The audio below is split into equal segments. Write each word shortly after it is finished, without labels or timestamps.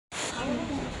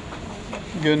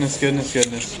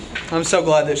Goodness. I'm so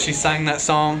glad that she sang that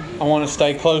song. I want to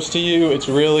stay close to you. It's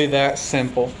really that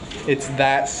simple. It's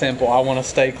that simple. I want to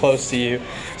stay close to you.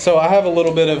 So I have a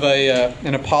little bit of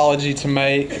an apology to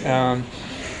make.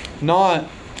 Not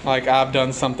like I've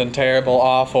done something terrible,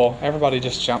 awful. Everybody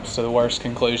just jumps to the worst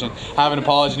conclusion. I have an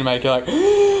apology to make. You're like,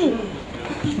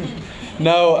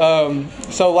 no.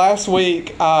 So last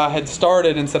week I had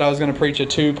started and said I was going to preach a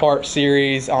 2-part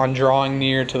series on drawing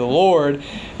near to the Lord,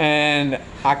 and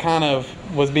I kind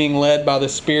of was being led by the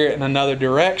Spirit in another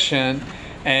direction.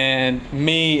 And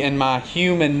me and my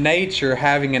human nature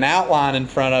having an outline in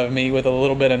front of me with a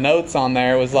little bit of notes on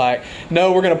there was like,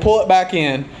 no, we're going to pull it back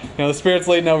in. The Spirit's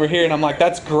leading over here. And I'm like,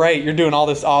 that's great. You're doing all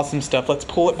this awesome stuff. Let's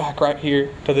pull it back right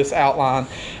here to this outline.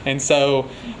 And so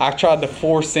I tried to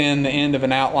force in the end of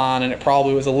an outline, and it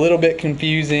probably was a little bit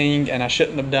confusing, and I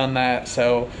shouldn't have done that.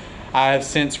 So I have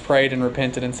since prayed and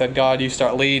repented and said, God, you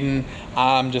start leading.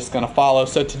 I'm just going to follow.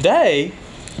 So today,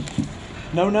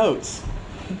 no notes.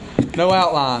 No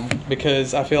outline,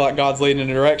 because I feel like God's leading in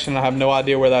a direction. I have no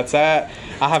idea where that's at.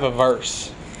 I have a verse.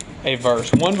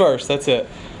 One verse, that's it.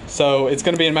 So it's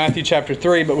going to be in Matthew chapter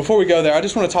 3. But before we go there, I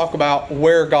just want to talk about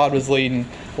where God was leading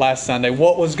last Sunday.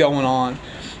 What was going on?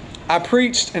 I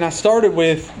preached and I started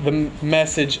with the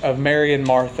message of Mary and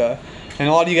Martha. And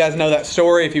a lot of you guys know that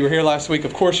story. If you were here last week,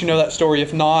 of course you know that story.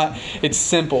 If not, it's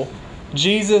simple.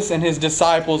 Jesus and his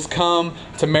disciples come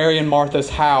to Mary and Martha's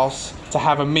house to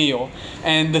have a meal.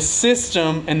 And the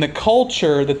system and the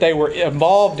culture that they were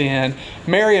involved in,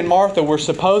 Mary and Martha were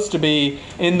supposed to be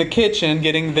in the kitchen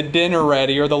getting the dinner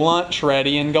ready or the lunch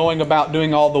ready and going about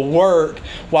doing all the work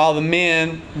while the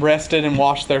men rested and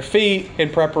washed their feet in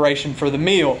preparation for the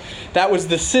meal. That was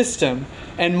the system.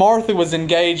 And Martha was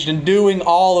engaged in doing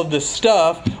all of the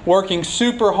stuff, working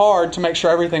super hard to make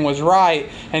sure everything was right.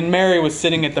 And Mary was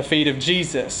sitting at the feet of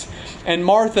Jesus. And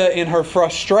Martha, in her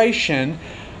frustration,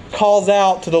 calls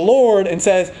out to the Lord and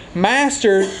says,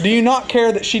 Master, do you not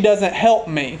care that she doesn't help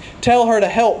me? Tell her to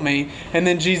help me. And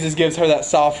then Jesus gives her that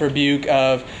soft rebuke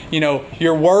of,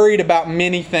 you're worried about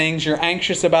many things. You're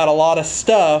anxious about a lot of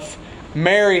stuff.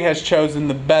 Mary has chosen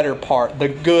the better part, the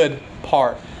good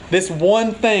part. This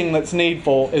one thing that's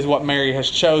needful is what Mary has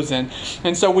chosen.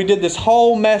 And so we did this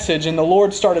whole message, and the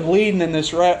Lord started leading in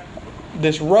this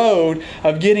road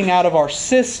of getting out of our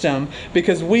system,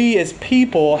 because we as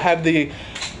people have the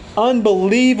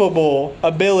unbelievable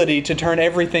ability to turn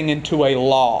everything into a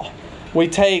law. We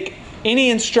take any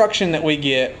instruction that we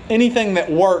get, anything that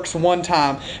works one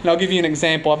time, and I'll give you an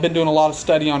example. I've been doing a lot of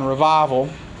study on revival,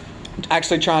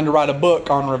 actually trying to write a book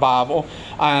on revival,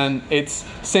 and it's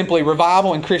simply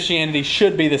revival and Christianity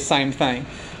should be the same thing.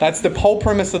 That's the whole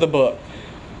premise of the book.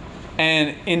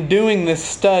 And in doing this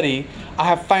study, I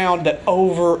have found that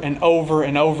over and over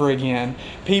and over again,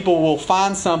 people will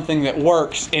find something that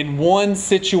works in one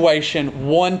situation,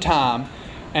 one time,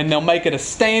 and they'll make it a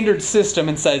standard system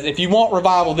and says, if you want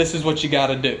revival, this is what you got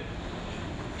to do.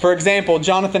 For example,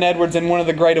 Jonathan Edwards, in one of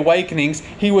the Great Awakenings,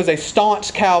 he was a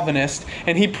staunch Calvinist,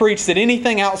 and he preached that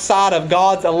anything outside of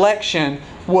God's election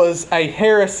was a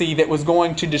heresy that was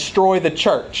going to destroy the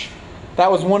church.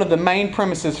 That was one of the main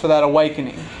premises for that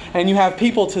awakening. And you have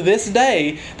people to this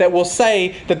day that will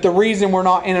say that the reason we're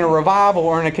not in a revival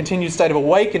or in a continued state of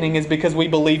awakening is because we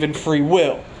believe in free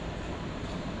will.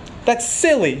 That's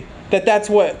silly that's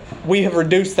what we have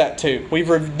reduced that to. We've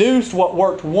reduced what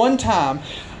worked one time.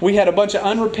 We had a bunch of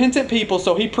unrepentant people,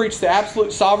 so he preached the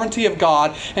absolute sovereignty of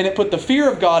God, and it put the fear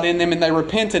of God in them, and they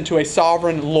repented to a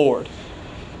sovereign Lord.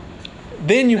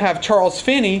 Then you have Charles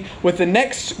Finney with the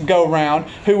next go-round,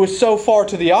 who was so far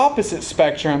to the opposite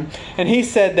spectrum, and he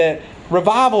said that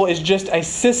revival is just a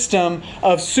system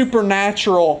of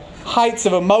supernatural heights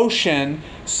of emotion,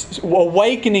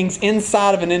 awakenings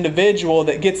inside of an individual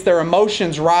that gets their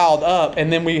emotions riled up,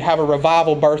 and then we have a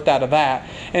revival birthed out of that.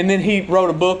 And then he wrote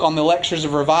a book on the lectures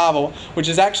of revival, which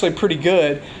is actually pretty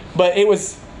good, but it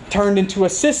was turned into a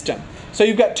system. So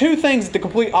you've got two things at the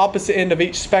complete opposite end of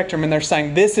each spectrum, and they're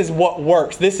saying this is what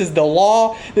works. This is the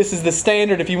law. This is the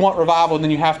standard. If you want revival,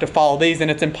 then you have to follow these,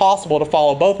 and it's impossible to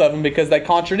follow both of them because they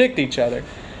contradict each other.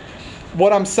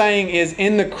 What I'm saying is,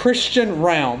 in the Christian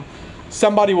realm,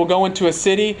 somebody will go into a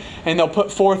city and they'll put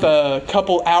forth a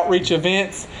couple outreach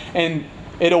events, and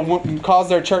it'll cause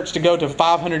their church to go to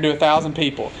 500 to 1,000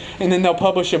 people. And then they'll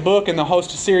publish a book and they'll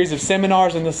host a series of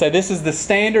seminars, and they'll say, this is the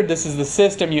standard, this is the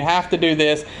system, you have to do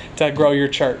this to grow your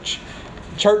church.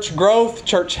 Church growth,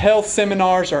 church health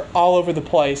seminars are all over the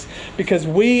place because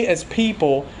we as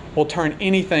people will turn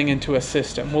anything into a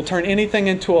system. We'll turn anything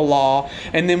into a law,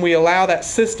 and then we allow that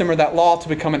system or that law to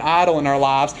become an idol in our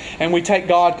lives, and we take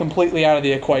God completely out of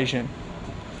the equation.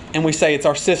 And we say it's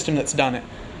our system that's done it.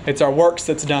 It's our works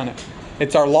that's done it.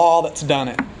 It's our law that's done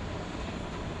it.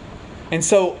 And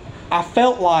so I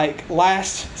felt like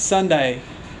last Sunday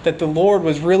that the Lord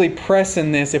was really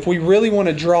pressing this. If we really want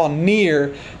to draw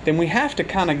near, then we have to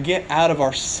kind of get out of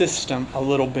our system a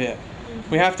little bit.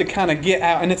 We have to kind of get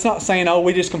out. And it's not saying,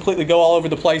 we just completely go all over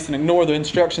the place and ignore the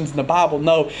instructions in the Bible.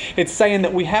 No, it's saying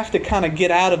that we have to kind of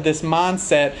get out of this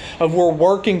mindset of we're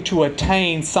working to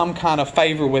attain some kind of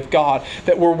favor with God,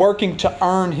 that we're working to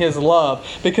earn His love.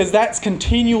 Because that's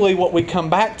continually what we come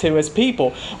back to as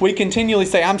people. We continually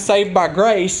say, I'm saved by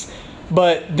grace,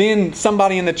 but then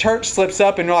somebody in the church slips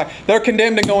up and you're like, they're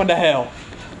condemned and going to hell.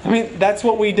 I mean, that's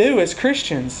what we do as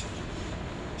Christians.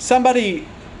 Somebody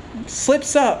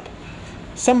slips up.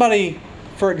 Somebody,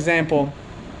 for example,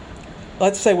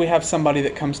 let's say we have somebody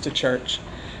that comes to church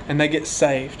and they get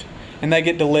saved and they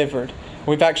get delivered.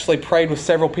 We've actually prayed with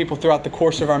several people throughout the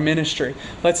course of our ministry.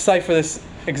 Let's say for this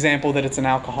example that it's an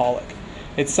alcoholic.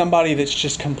 It's somebody that's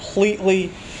just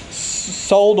completely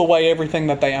sold away everything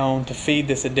that they own to feed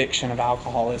this addiction of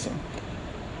alcoholism.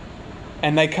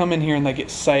 And they come in here and they get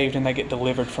saved and they get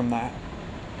delivered from that.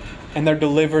 And they're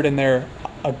delivered and they're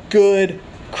a good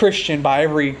Christian by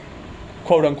every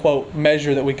quote-unquote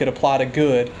measure that we could apply to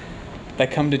good. They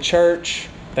come to church,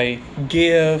 they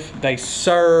give, they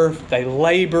serve, they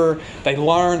labor, they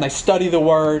learn, they study the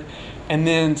Word, and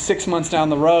then 6 months down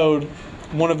the road,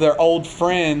 one of their old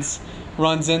friends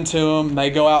runs into them.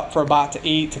 They go out for a bite to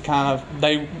eat to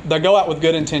they go out with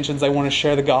good intentions. They want to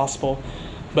share the gospel,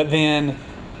 but then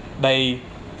they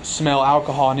smell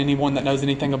alcohol. And anyone that knows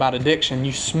anything about addiction,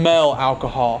 you smell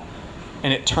alcohol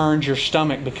and it turns your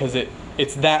stomach because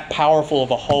it's that powerful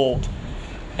of a hold,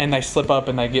 and they slip up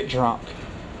and they get drunk.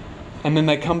 And then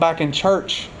they come back in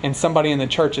church and somebody in the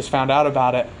church has found out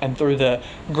about it, and through the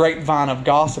grapevine of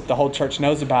gossip, the whole church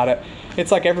knows about it.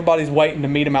 It's like everybody's waiting to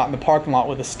meet them out in the parking lot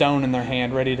with a stone in their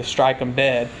hand, ready to strike them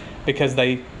dead because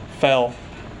they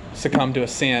succumbed to a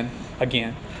sin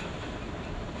again.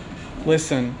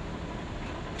 Listen,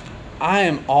 I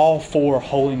am all for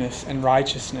holiness and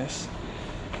righteousness,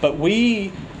 but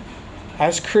we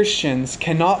as Christians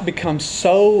cannot become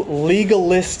so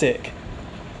legalistic,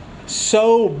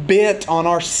 so bent on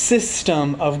our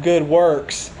system of good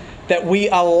works, that we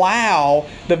allow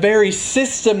the very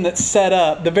system that's set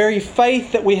up, the very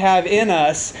faith that we have in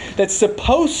us that's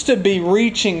supposed to be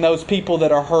reaching those people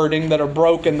that are hurting, that are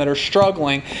broken, that are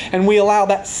struggling, and we allow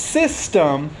that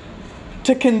system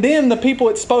to condemn the people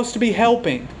it's supposed to be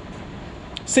helping.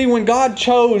 See, when God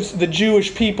chose the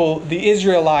Jewish people, the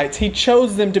Israelites, He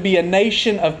chose them to be a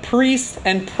nation of priests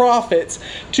and prophets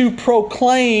to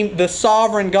proclaim the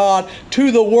sovereign God to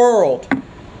the world.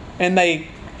 And they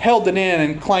held it in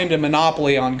and claimed a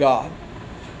monopoly on God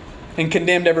and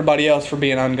condemned everybody else for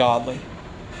being ungodly.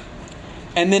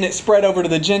 And then it spread over to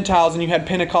the Gentiles, and you had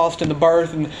Pentecost and the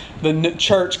birth and the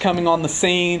church coming on the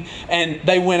scene, and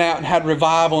they went out and had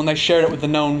revival and they shared it with the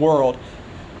known world.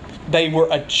 They were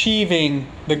achieving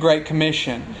the Great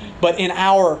Commission. But in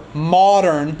our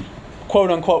modern,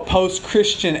 quote-unquote,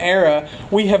 post-Christian era,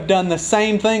 we have done the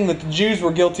same thing that the Jews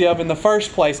were guilty of in the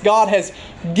first place. God has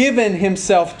given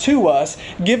Himself to us,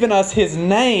 given us His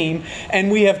name, and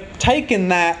we have taken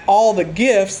that, all the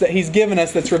gifts that He's given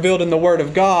us that's revealed in the Word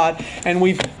of God, and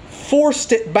we've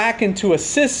forced it back into a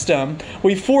system.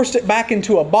 We've forced it back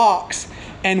into a box,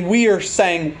 and we are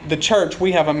saying, the church,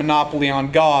 we have a monopoly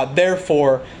on God,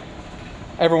 therefore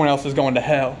everyone else is going to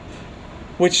hell.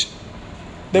 Which,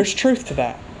 there's truth to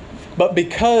that. But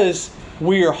because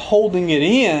we are holding it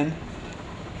in,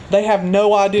 they have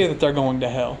no idea that they're going to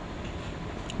hell.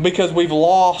 Because we've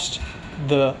lost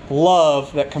the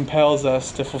love that compels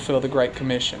us to fulfill the Great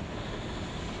Commission.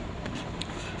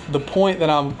 The point that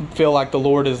I feel like the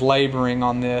Lord is laboring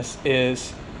on this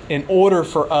is, in order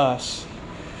for us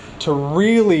to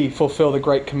really fulfill the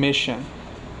Great Commission,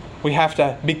 we have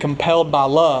to be compelled by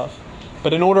love.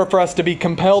 But in order for us to be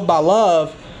compelled by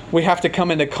love, we have to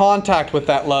come into contact with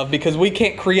that love, because we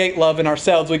can't create love in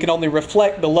ourselves. We can only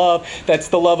reflect the love that's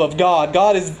the love of God.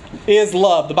 God is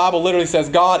love. The Bible literally says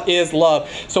God is love.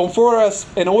 So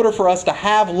in order for us to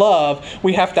have love,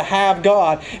 we have to have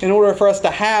God. In order for us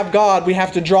to have God, we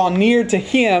have to draw near to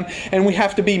Him, and we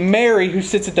have to be Mary, who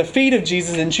sits at the feet of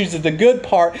Jesus and chooses the good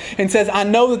part and says, I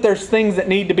know that there's things that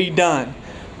need to be done.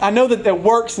 I know that the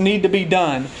works need to be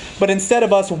done, but instead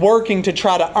of us working to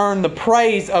try to earn the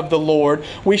praise of the Lord,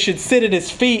 we should sit at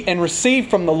His feet and receive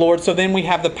from the Lord, so then we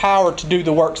have the power to do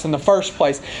the works in the first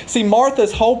place. See,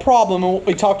 Martha's whole problem, and what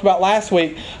we talked about last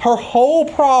week, her whole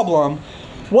problem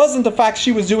wasn't the fact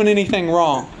she was doing anything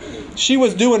wrong. She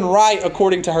was doing right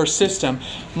according to her system.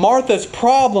 Martha's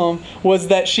problem was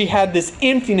that she had this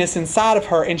emptiness inside of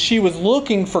her, and she was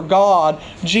looking for God,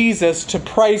 Jesus, to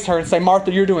praise her and say,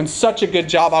 Martha, you're doing such a good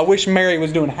job. I wish Mary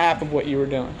was doing half of what you were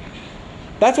doing.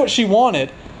 That's what she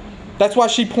wanted. That's why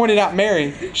she pointed out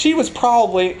Mary. She was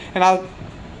probably,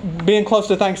 being close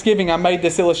to Thanksgiving, I made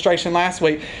this illustration last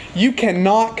week. You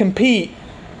cannot compete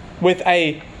with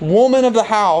a woman of the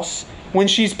house when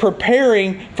she's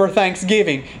preparing for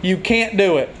Thanksgiving. You can't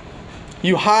do it.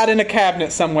 You hide in a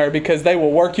cabinet somewhere because they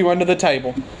will work you under the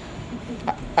table.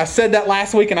 I said that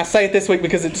last week and I say it this week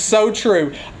because it's so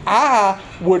true. I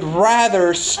would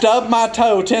rather stub my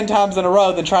toe 10 times in a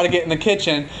row than try to get in the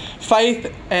kitchen.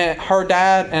 Faith and her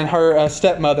dad and her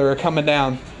stepmother are coming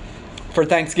down for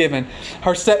Thanksgiving.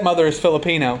 Her stepmother is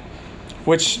Filipino,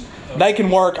 which they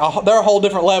can work. They're a whole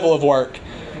different level of work.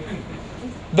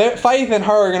 Faith and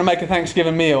her are going to make a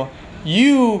Thanksgiving meal.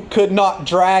 You could not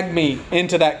drag me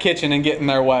into that kitchen and get in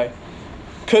their way.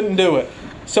 Couldn't do it.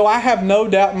 So I have no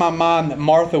doubt in my mind that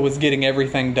Martha was getting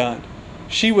everything done.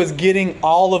 She was getting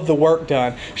all of the work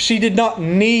done. She did not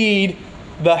need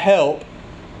the help.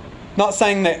 Not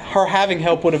saying that her having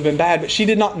help would have been bad, but she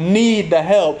did not need the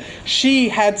help. She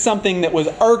had something that was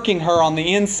irking her on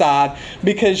the inside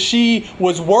because she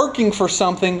was working for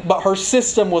something, but her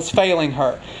system was failing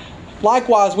her.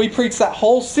 Likewise, we preached that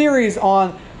whole series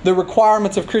on the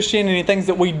requirements of Christianity, things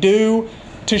that we do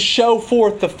to show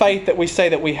forth the faith that we say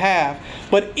that we have.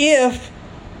 But if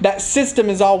that system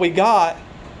is all we got,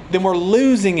 then we're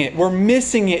losing it. We're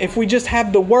missing it. If we just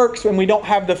have the works and we don't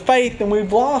have the faith, then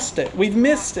we've lost it. We've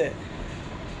missed it.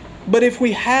 But if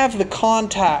we have the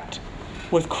contact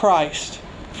with Christ,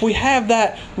 if we have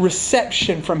that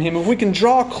reception from Him, if we can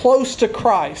draw close to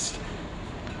Christ,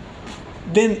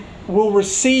 then we'll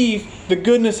receive the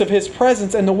goodness of His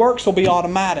presence and the works will be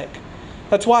automatic.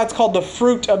 That's why it's called the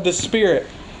fruit of the Spirit.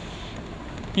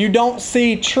 You don't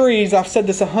see trees, I've said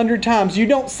this 100 times, you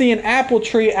don't see an apple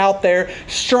tree out there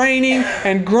straining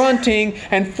and grunting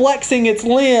and flexing its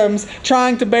limbs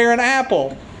trying to bear an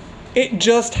apple. It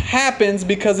just happens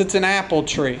because it's an apple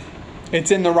tree.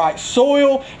 It's in the right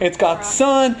soil, it's got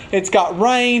sun, it's got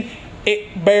rain.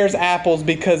 It bears apples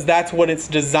because that's what it's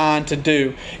designed to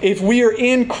do. If we are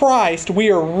in Christ, we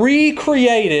are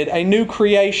recreated, a new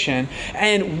creation.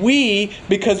 And we,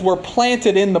 because we're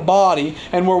planted in the body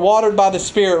and we're watered by the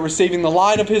Spirit, receiving the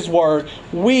light of His Word,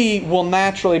 we will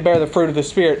naturally bear the fruit of the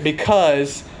Spirit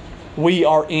because we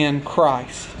are in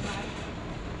Christ.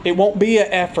 It won't be an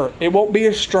effort. It won't be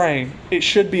a strain. It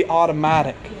should be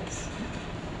automatic.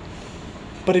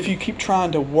 But if you keep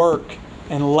trying to work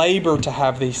and labor to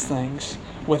have these things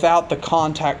without the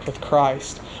contact with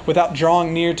Christ, without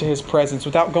drawing near to His presence,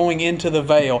 without going into the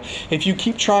veil, if you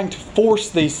keep trying to force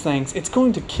these things, it's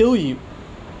going to kill you.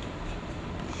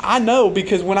 I know,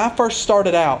 because when I first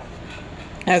started out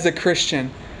as a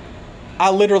Christian, I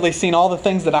literally seen all the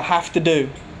things that I have to do,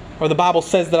 or the Bible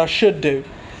says that I should do.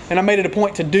 And I made it a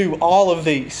point to do all of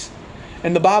these.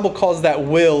 And the Bible calls that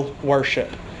will worship,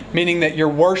 meaning that you're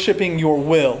worshiping your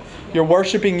will. You're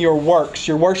worshiping your works.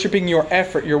 You're worshiping your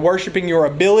effort. You're worshiping your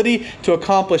ability to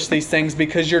accomplish these things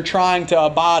because you're trying to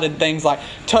abide in things like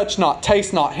touch not,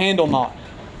 taste not, handle not.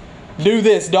 Do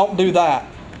this, don't do that.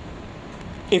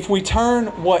 If we turn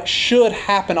what should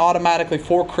happen automatically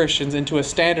for Christians into a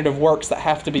standard of works that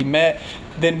have to be met,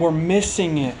 then we're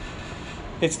missing it.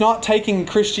 It's not taking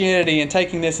Christianity and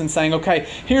taking this and saying, okay,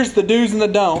 here's the do's and the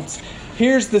don'ts.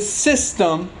 Here's the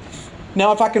system.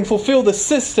 Now, if I can fulfill the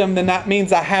system, then that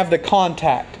means I have the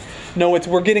contact. No,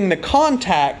 we're getting the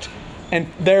contact, and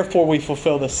therefore we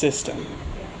fulfill the system.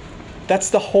 That's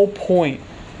the whole point.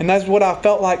 And that's what I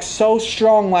felt like so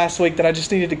strong last week, that I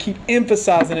just needed to keep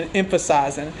emphasizing and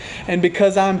emphasizing. And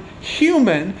because I'm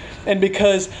human, and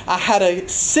because I had a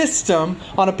system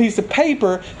on a piece of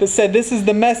paper that said this is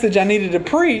the message I needed to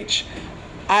preach,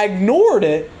 I ignored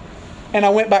it, and I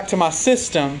went back to my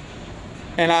system,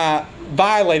 and I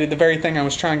violated the very thing I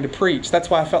was trying to preach. That's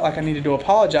why I felt like I needed to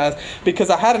apologize, because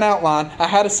I had an outline, I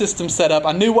had a system set up,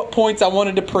 I knew what points I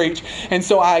wanted to preach, and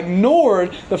so I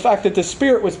ignored the fact that the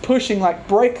Spirit was pushing, like,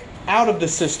 break out of the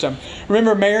system.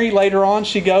 Remember Mary, later on,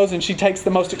 she goes and she takes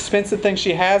the most expensive thing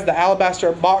she has, the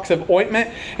alabaster box of ointment,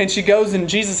 and she goes, and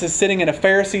Jesus is sitting in a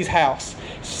Pharisee's house.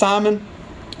 Simon,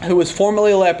 who was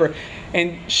formerly a leper,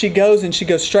 and she goes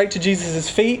straight to Jesus'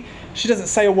 feet. She doesn't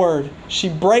say a word. She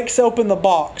breaks open the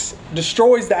box,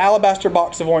 destroys the alabaster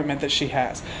box of ointment that she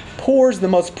has, pours the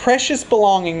most precious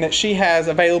belonging that she has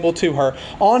available to her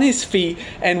on His feet,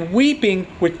 and weeping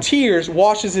with tears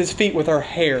washes His feet with her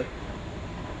hair.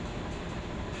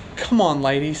 Come on,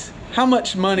 ladies. How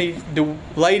much money do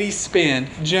ladies spend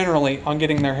generally on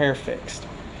getting their hair fixed?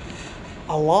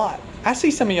 A lot. I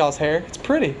see some of y'all's hair. It's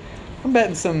pretty. I'm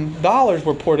betting some dollars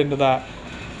were poured into that.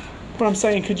 But I'm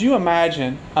saying, could you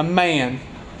imagine a man,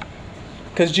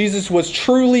 because Jesus was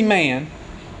truly man,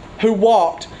 who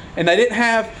walked, and they didn't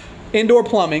have indoor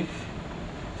plumbing.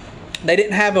 They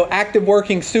didn't have an active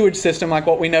working sewage system like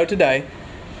what we know today.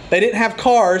 They didn't have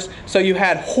cars, so you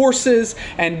had horses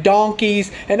and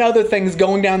donkeys and other things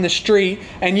going down the street.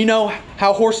 And you know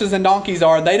how horses and donkeys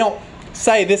are. They don't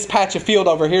say, this patch of field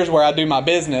over here is where I do my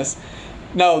business.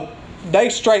 No, they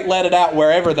straight let it out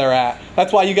wherever they're at.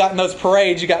 That's why you got in those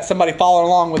parades, you got somebody following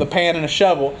along with a pan and a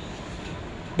shovel,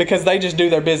 because they just do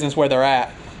their business where they're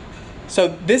at. So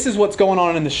this is what's going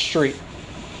on in the street.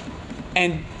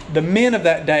 And the men of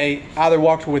that day either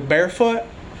walked with barefoot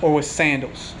or with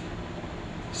sandals.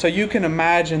 So you can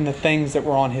imagine the things that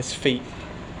were on his feet.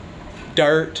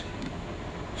 Dirt,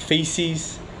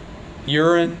 feces,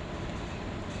 urine.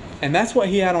 And that's what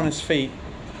he had on his feet.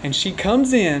 And she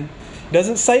comes in,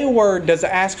 doesn't say a word, doesn't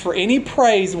ask for any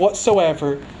praise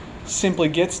whatsoever, simply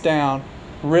gets down,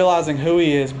 realizing who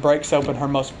he is, breaks open her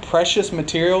most precious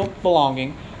material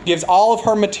belonging, gives all of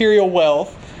her material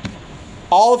wealth,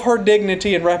 all of her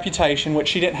dignity and reputation, which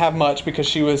she didn't have much because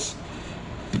she was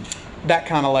that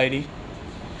kind of lady,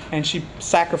 and she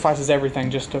sacrifices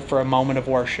everything just for a moment of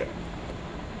worship.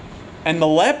 And the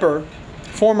leper,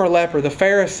 former leper, the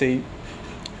Pharisee,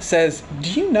 says,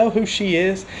 do you know who she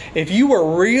is? If you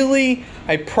were really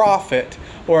a prophet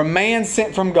or a man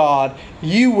sent from God,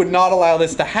 you would not allow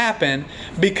this to happen,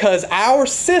 because our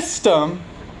system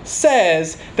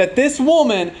says that this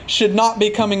woman should not be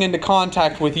coming into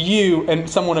contact with you and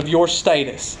someone of your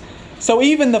status. So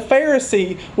even the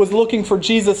Pharisee was looking for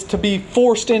Jesus to be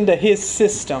forced into his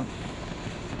system.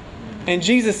 And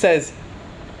Jesus says,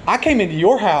 I came into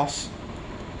your house.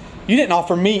 You didn't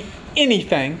offer me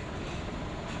anything.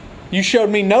 You showed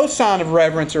me no sign of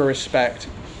reverence or respect.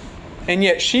 And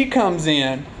yet she comes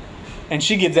in and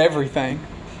she gives everything.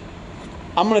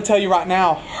 I'm going to tell you right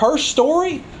now, her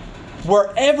story,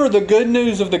 wherever the good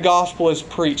news of the gospel is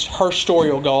preached, her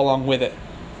story will go along with it.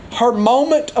 Her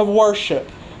moment of worship,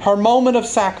 her moment of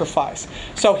sacrifice.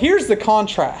 So here's the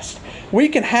contrast. We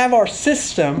can have our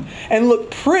system and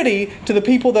look pretty to the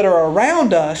people that are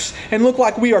around us and look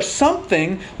like we are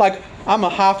something, like I'm a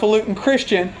highfalutin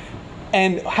Christian,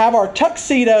 and have our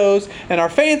tuxedos and our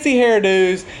fancy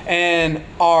hairdos and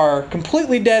our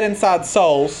completely dead inside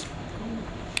souls.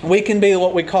 We can be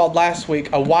what we called last week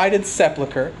a whited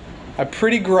sepulcher, a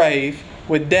pretty grave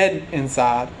with dead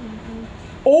inside.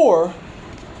 Or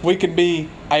we could be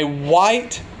a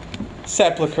white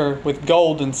sepulcher with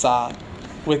gold inside,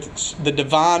 with the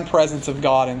divine presence of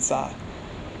God inside.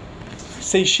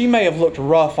 See, she may have looked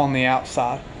rough on the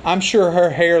outside. I'm sure her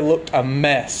hair looked a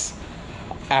mess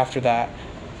after that.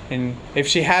 And if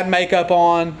she had makeup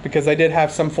on, because they did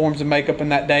have some forms of makeup in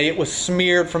that day, it was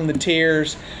smeared from the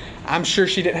tears. I'm sure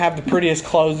she didn't have the prettiest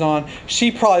clothes on.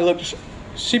 She probably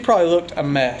looked a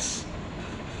mess.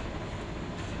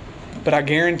 But I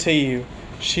guarantee you,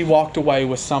 she walked away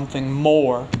with something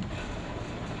more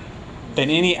than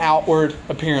any outward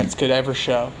appearance could ever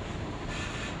show.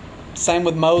 Same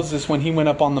with Moses when he went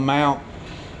up on the mount.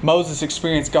 Moses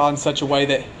experienced God in such a way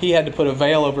that he had to put a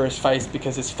veil over his face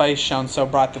because his face shone so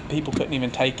bright that people couldn't even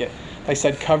take it. They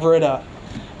said, cover it up.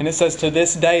 And it says to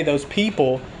this day, those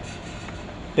people,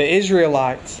 the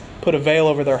Israelites, put a veil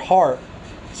over their heart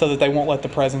so that they won't let the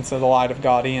presence of the light of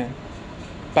God in.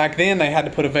 Back then, they had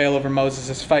to put a veil over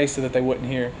Moses' face so that they wouldn't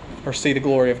hear or see the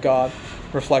glory of God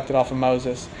reflected off of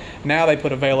Moses. Now they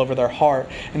put a veil over their heart.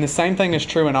 And the same thing is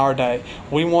true in our day.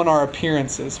 We want our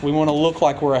appearances. We want to look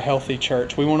like we're a healthy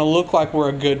church. We want to look like we're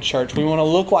a good church. We want to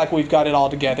look like we've got it all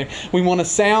together. We want to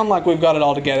sound like we've got it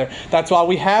all together. That's why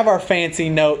we have our fancy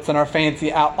notes and our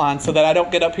fancy outlines, so that I don't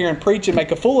get up here and preach and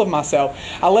make a fool of myself.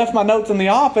 I left my notes in the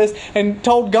office and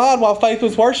told God while Faith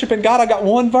was worshiping, God, I got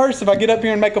one verse. If I get up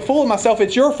here and make a fool of myself,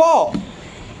 it's your fault.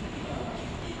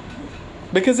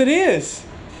 Because it is.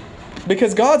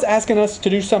 Because God's asking us to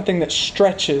do something that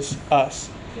stretches us.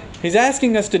 He's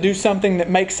asking us to do something that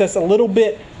makes us a little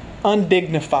bit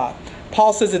undignified.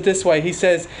 Paul says it this way. He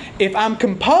says, if I'm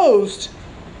composed,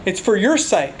 it's for your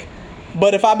sake.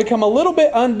 But if I become a little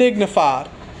bit undignified,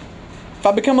 if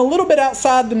I become a little bit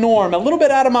outside the norm, a little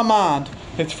bit out of my mind,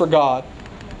 it's for God.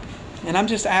 And I'm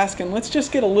just asking, let's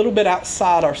just get a little bit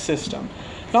outside our system.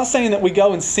 I'm not saying that we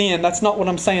go and sin. That's not what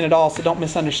I'm saying at all, so don't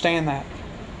misunderstand that.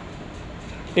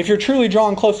 If you're truly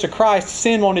drawn close to Christ,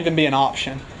 sin won't even be an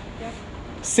option.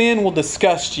 Sin will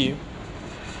disgust you.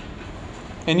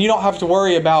 And you don't have to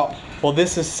worry about well,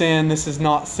 this is sin, this is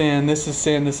not sin, this is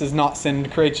sin, this is not sin, to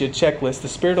create you a checklist. The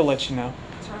Spirit will let you know.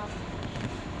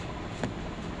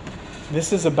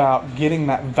 This is about getting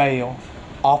that veil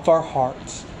off our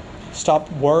hearts.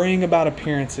 Stop worrying about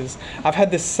appearances. I've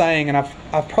had this saying, and I've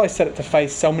probably said it to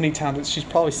Faith so many times that she's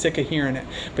probably sick of hearing it.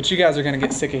 But you guys are going to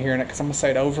get sick of hearing it because I'm going to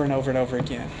say it over and over and over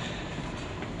again.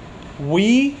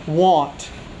 We want,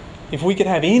 if we could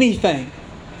have anything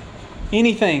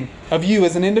of you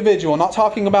as an individual, not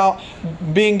talking about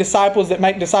being disciples that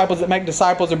make disciples that make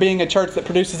disciples, or being a church that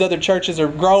produces other churches, or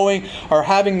growing, or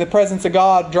having the presence of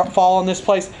God fall on this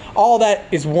place. All that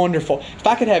is wonderful. If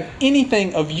I could have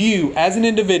anything of you as an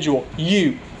individual,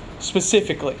 you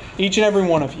specifically, each and every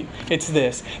one of you, it's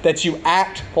this: that you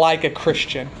act like a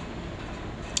Christian,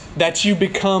 that you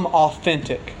become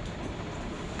authentic.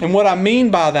 And what I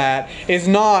mean by that is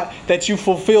not that you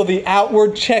fulfill the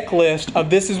outward checklist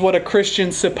of this is what a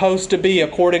Christian's supposed to be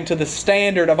according to the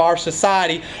standard of our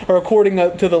society, or according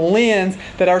to the lens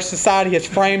that our society has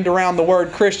framed around the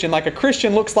word Christian. Like a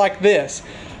Christian looks like this.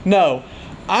 No,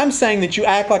 I'm saying that you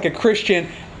act like a Christian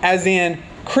as in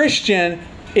Christian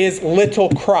is little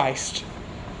Christ.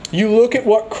 You look at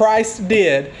what Christ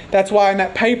did. That's why in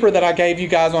that paper that I gave you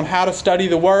guys on how to study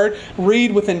the Word,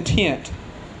 read with intent.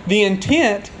 The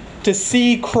intent to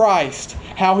see Christ,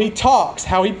 how He talks,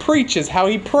 how He preaches, how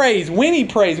He prays, when He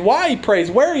prays, why He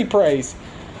prays, where He prays,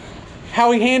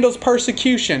 how He handles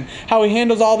persecution, how He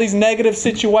handles all these negative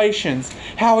situations,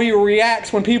 how He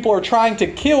reacts when people are trying to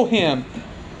kill Him,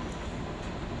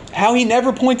 how He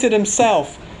never points at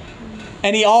Himself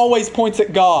and He always points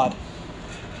at God.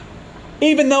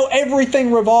 Even though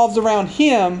everything revolves around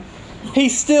Him, He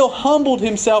still humbled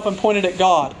Himself and pointed at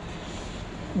God.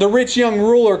 The rich young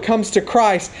ruler comes to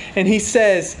Christ and he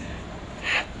says,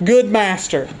 "Good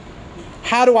master,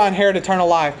 how do I inherit eternal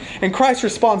life?" And Christ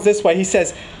responds this way. He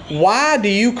says, "Why do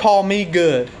you call me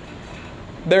good?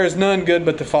 There is none good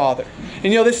but the Father."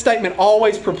 And this statement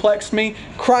always perplexed me.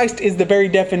 Christ is the very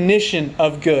definition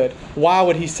of good. Why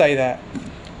would He say that?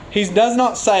 He does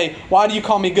not say, "Why do you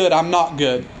call me good? I'm not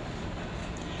good."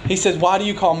 He says, "Why do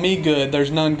you call me good? There's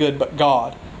none good but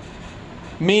God."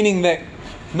 Meaning that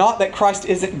not that Christ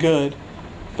isn't good,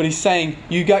 but He's saying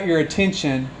you got your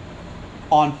attention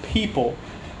on people,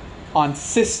 on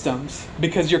systems,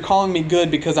 because you're calling me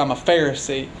good because I'm a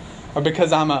Pharisee or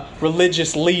because I'm a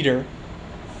religious leader.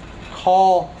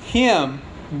 Call Him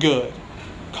good.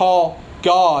 Call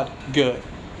God good.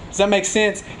 Does that make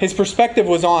sense? His perspective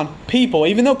was on people.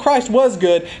 Even though Christ was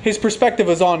good, His perspective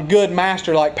was on good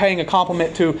master, like paying a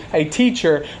compliment to a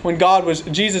teacher when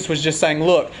Jesus was just saying,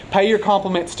 look, pay your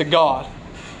compliments to God.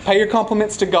 Pay your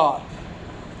compliments to God.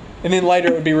 And then later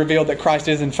it would be revealed that Christ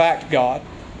is in fact God.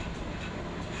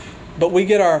 But we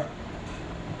get our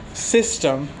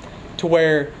system to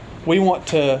where we want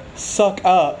to suck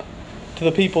up to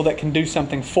the people that can do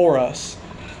something for us.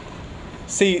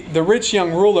 See, the rich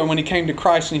young ruler, when he came to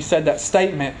Christ and he said that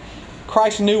statement,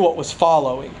 Christ knew what was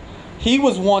following. He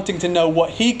was wanting to know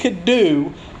what he could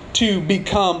do to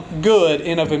become good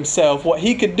in of himself, what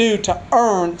he could do to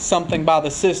earn something by the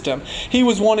system. He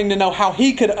was wanting to know how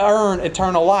he could earn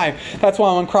eternal life. That's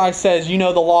why when Christ says, you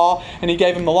know the law, and He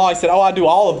gave him the law, He said, I do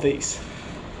all of these.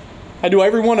 I do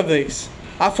every one of these.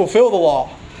 I fulfill the law.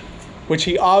 Which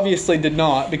He obviously did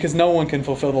not, because no one can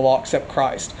fulfill the law except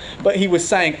Christ. But He was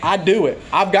saying, I do it.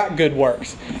 I've got good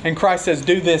works. And Christ says,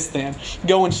 do this then.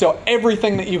 Go and sell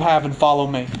everything that you have and follow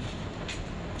me.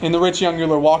 And the rich young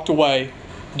ruler walked away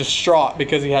distraught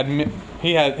because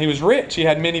he was rich. He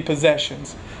had many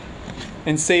possessions.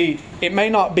 And see, it may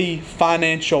not be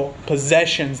financial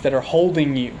possessions that are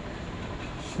holding you.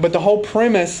 But the whole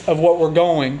premise of what we're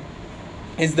going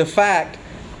is the fact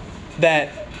that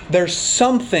there's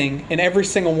something in every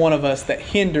single one of us that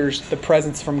hinders the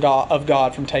presence of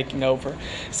God from taking over.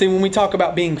 See, when we talk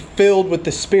about being filled with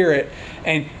the Spirit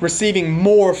and receiving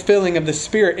more filling of the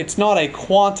Spirit, it's not a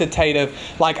quantitative,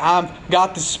 like I've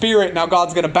got the Spirit, now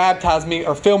God's going to baptize me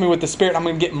or fill me with the Spirit, I'm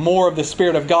going to get more of the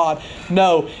Spirit of God.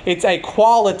 No, it's a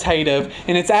qualitative,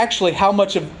 and it's actually how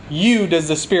much of you does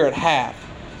the Spirit have.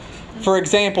 For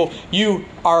example, you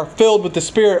are filled with the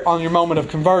Spirit on your moment of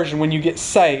conversion when you get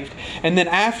saved. And then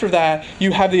after that,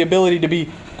 you have the ability to be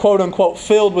quote-unquote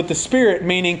filled with the Spirit,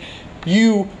 meaning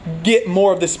you get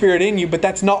more of the Spirit in you, but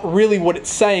that's not really what it's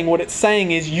saying. What it's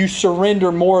saying is you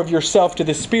surrender more of yourself to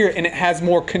the Spirit and it has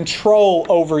more control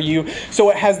over you. So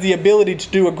it has the ability to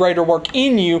do a greater work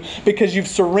in you because you've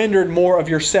surrendered more of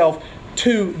yourself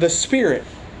to the Spirit.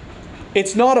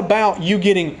 It's not about you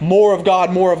getting more of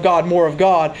God, more of God, more of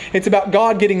God. It's about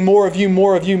God getting more of you,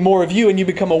 more of you, more of you, and you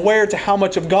become aware to how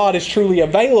much of God is truly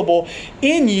available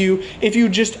in you if you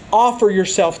just offer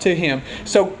yourself to Him.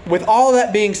 So with all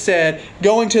that being said,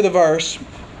 going to the verse,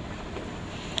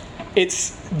 it's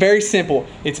very simple.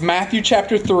 It's Matthew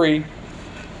chapter 3,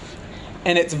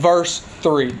 and it's verse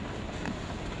 3.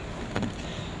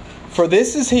 For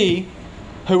this is He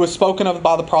who was spoken of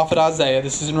by the prophet Isaiah.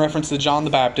 This is in reference to John the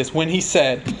Baptist, when he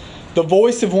said, the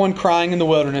voice of one crying in the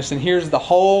wilderness, and here's the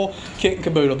whole kit and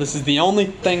caboodle. This is the only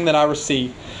thing that I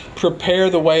receive. Prepare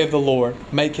the way of the Lord,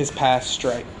 make His path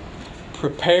straight.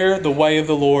 Prepare the way of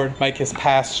the Lord, make His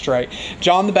path straight.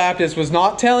 John the Baptist was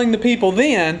not telling the people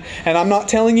then, and I'm not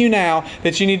telling you now,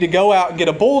 that you need to go out and get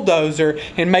a bulldozer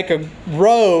and make a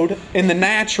road in the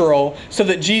natural so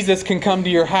that Jesus can come to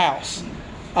your house.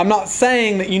 I'm not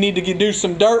saying that you need to do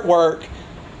some dirt work.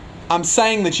 I'm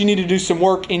saying that you need to do some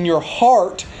work in your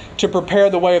heart to prepare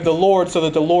the way of the Lord so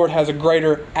that the Lord has a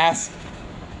greater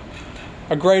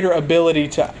ability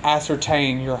to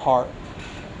ascertain your heart.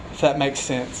 If that makes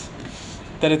sense.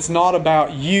 That it's not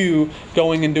about you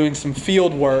going and doing some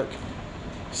field work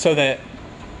so that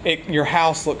your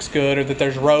house looks good, or that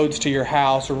there's roads to your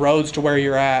house or roads to where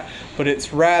you're at, but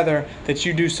it's rather that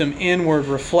you do some inward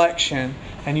reflection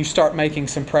and you start making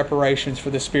some preparations for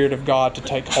the Spirit of God to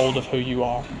take hold of who you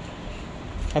are.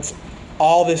 That's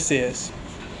all this is.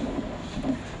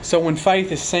 So when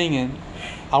Faith is singing,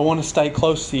 I want to stay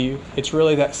close to you, it's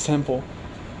really that simple.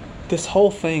 This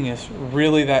whole thing is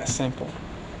really that simple.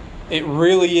 It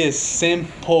really is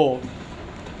simple.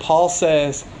 Paul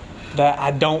says that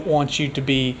I don't want you to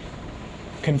be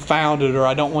confounded, or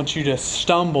I don't want you to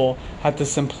stumble at the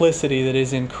simplicity that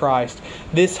is in Christ.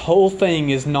 This whole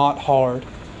thing is not hard.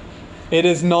 It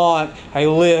is not a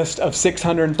list of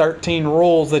 613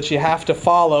 rules that you have to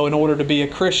follow in order to be a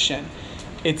Christian.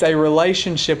 It's a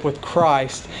relationship with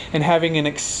Christ and having an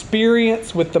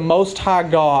experience with the Most High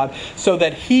God so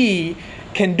that He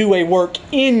can do a work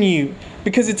in you.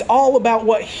 Because it's all about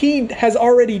what He has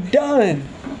already done.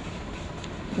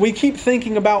 We keep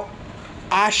thinking about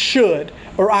I should,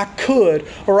 or I could,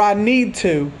 or I need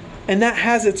to. And that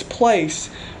has its place.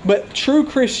 But true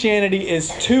Christianity is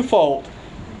twofold.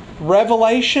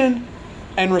 Revelation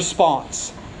and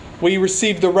response. We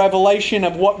receive the revelation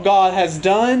of what God has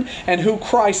done and who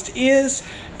Christ is,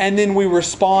 and then we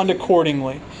respond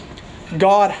accordingly.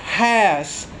 God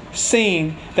has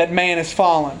seen that man is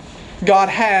fallen. God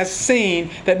has seen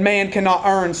that man cannot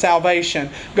earn salvation.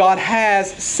 God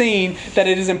has seen that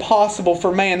it is impossible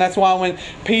for man. That's why when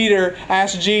Peter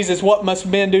asked Jesus, what must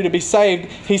men do to be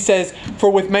saved? He says, for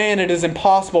with man it is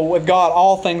impossible. With God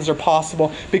all things are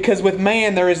possible. Because with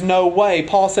man there is no way.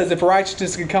 Paul says if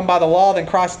righteousness could come by the law, then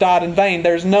Christ died in vain.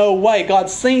 There's no way.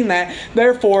 God's seen that.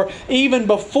 Therefore, even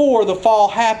before the fall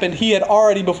happened, He had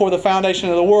already, before the foundation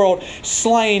of the world,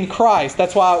 slain Christ.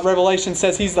 That's why Revelation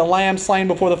says He's the Lamb slain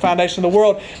before the foundation of the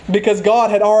world, because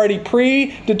God had already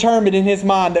predetermined in His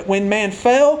mind that when man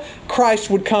fell, Christ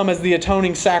would come as the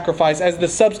atoning sacrifice, as the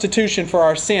substitution for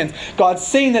our sins. God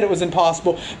seen that it was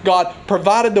impossible. God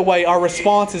provided the way. Our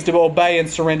response is to obey and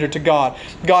surrender to God.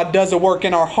 God does a work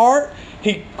in our heart.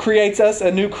 He creates us a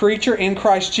new creature in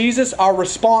Christ Jesus. Our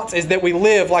response is that we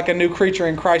live like a new creature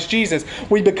in Christ Jesus.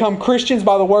 We become Christians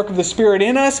by the work of the Spirit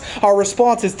in us. Our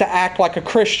response is to act like a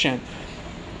Christian.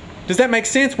 Does that make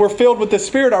sense? We're filled with the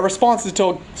Spirit. Our response is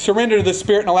to surrender to the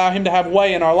Spirit and allow Him to have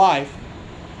way in our life.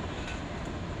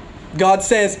 God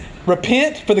says,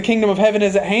 repent, for the kingdom of heaven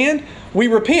is at hand. We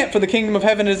repent, for the kingdom of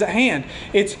heaven is at hand.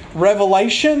 It's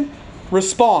revelation,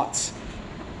 response.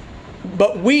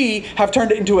 But we have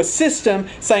turned it into a system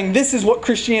saying this is what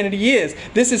Christianity is.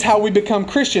 This is how we become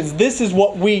Christians. This is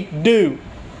what we do.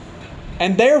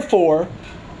 And therefore,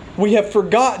 we have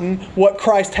forgotten what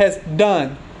Christ has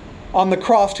done. On the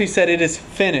cross, He said, it is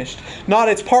finished. Not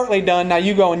it's partly done, now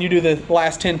you go and you do the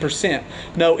last 10%.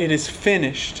 No, it is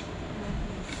finished.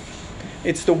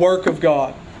 It's the work of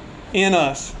God in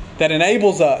us that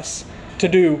enables us to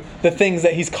do the things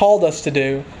that He's called us to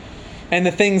do, and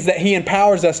the things that He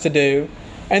empowers us to do,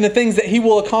 and the things that He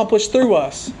will accomplish through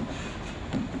us.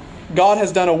 God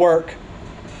has done a work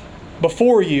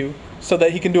before you, so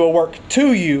that He can do a work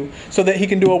to you, so that He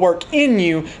can do a work in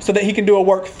you, so that He can do a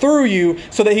work through you,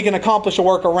 so that He can accomplish a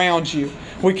work around you.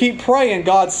 We keep praying,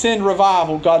 God send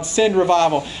revival, God send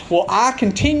revival. Well, I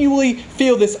continually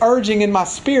feel this urging in my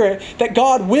spirit that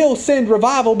God will send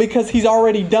revival because He's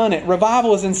already done it.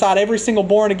 Revival is inside every single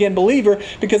born-again believer,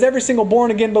 because every single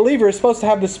born-again believer is supposed to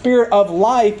have the Spirit of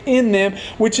life in them,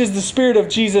 which is the Spirit of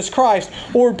Jesus Christ.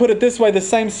 Or put it this way, the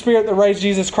same Spirit that raised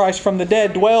Jesus Christ from the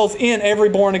dead dwells in every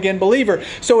born-again believer. believer.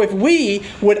 So if we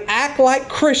would act like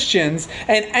Christians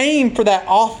and aim for that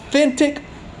authentic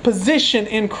position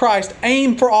in Christ,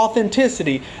 aim for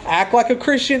authenticity, act like a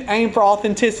Christian, aim for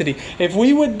authenticity. If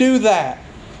we would do that,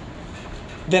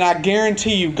 then I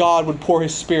guarantee you God would pour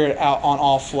His Spirit out on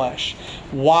all flesh.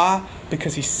 Why?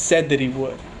 Because He said that He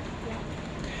would.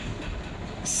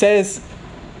 Says,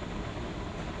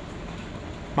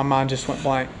 my mind just went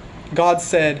blank. God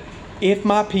said, if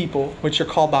my people, which are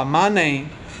called by my name,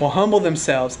 will humble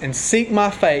themselves and seek my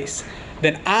face,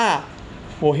 then I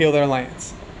will heal their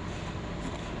lands.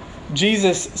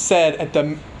 Jesus said at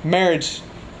the marriage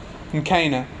in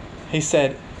Cana, He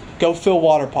said, go fill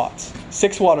water pots,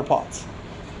 6 water pots.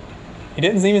 He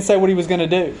didn't even say what He was going to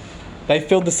do. They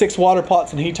filled the 6 water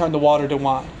pots and He turned the water to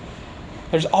wine.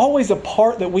 There's always a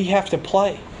part that we have to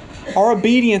play. Our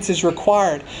obedience is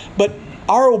required, but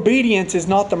our obedience is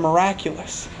not the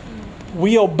miraculous.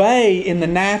 We obey in the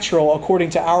natural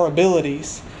according to our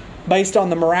abilities, based on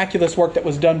the miraculous work that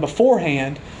was done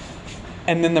beforehand,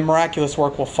 and then the miraculous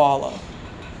work will follow.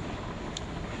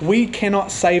 We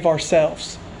cannot save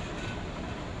ourselves.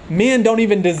 Men don't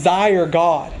even desire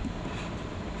God.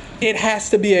 It has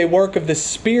to be a work of the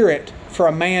Spirit for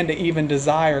a man to even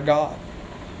desire God.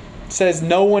 It says,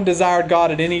 no one desired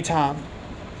God at any time,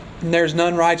 and there's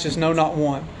none righteous, no, not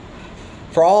one.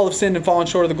 For all have sinned and fallen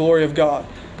short of the glory of God.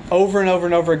 Over and over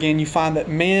and over again, you find that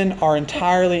men are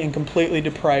entirely and completely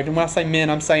depraved. And when I say men,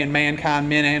 I'm saying mankind,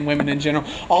 men and women in general.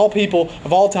 All people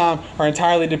of all time are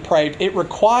entirely depraved. It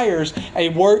requires a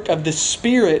work of the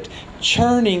Spirit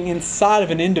churning inside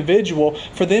of an individual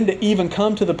for them to even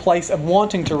come to the place of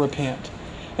wanting to repent.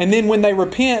 And then when they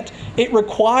repent, it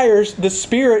requires the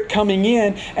Spirit coming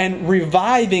in and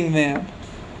reviving them.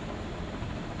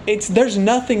 There's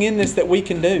nothing in this that we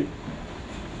can do.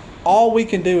 All we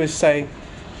can do is say,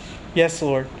 yes,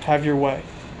 Lord, have your way.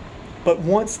 But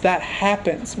once that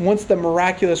happens, once the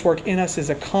miraculous work in us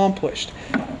is accomplished,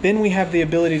 then we have the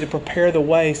ability to prepare the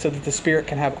way so that the Spirit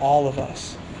can have all of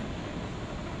us.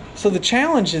 So the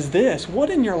challenge is this: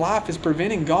 what in your life is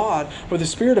preventing God or the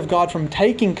Spirit of God from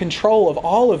taking control of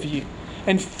all of you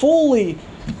and fully,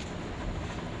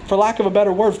 for lack of a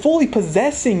better word, fully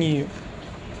possessing you?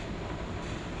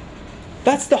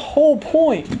 That's the whole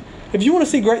point. If you want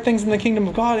to see great things in the kingdom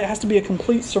of God, it has to be a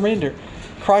complete surrender.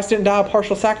 Christ didn't die a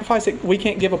partial sacrifice. We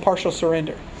can't give a partial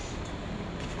surrender.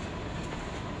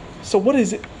 So what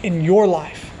is it in your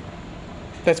life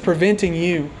that's preventing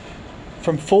you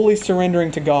from fully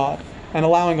surrendering to God and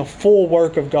allowing a full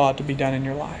work of God to be done in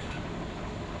your life?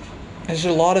 There's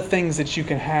a lot of things that you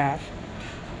can have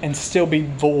and still be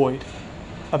void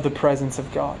of the presence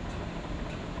of God.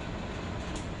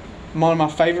 One of my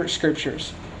favorite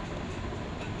scriptures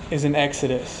is in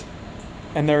Exodus.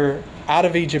 And they're out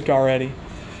of Egypt already.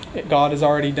 God has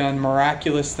already done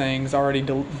miraculous things,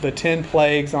 the 10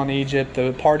 plagues on Egypt,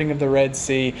 the parting of the Red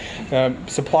Sea,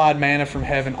 supplied manna from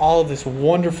heaven, all of this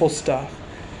wonderful stuff.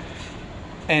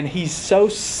 And He's so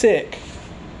sick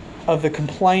of the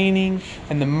complaining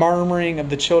and the murmuring of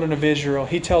the children of Israel.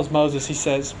 He tells Moses, he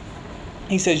says,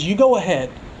 you go ahead,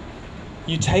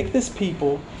 you take this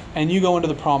people and you go into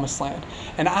the promised land.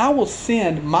 And I will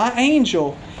send my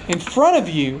angel in front of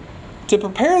you to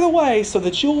prepare the way so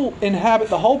that you'll inhabit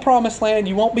the whole promised land.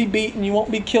 You won't be beaten. You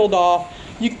won't be killed off.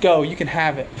 You can go. You can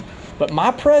have it. But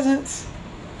my presence,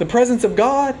 the presence of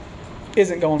God,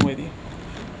 isn't going with you.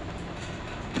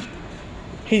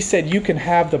 He said you can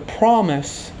have the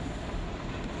promise,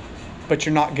 but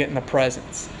you're not getting the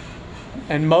presence.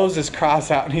 And Moses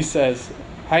cries out and he says,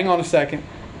 hang on a second.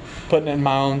 Putting it in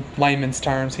my own layman's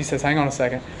terms. He says, hang on a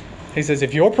second. He says,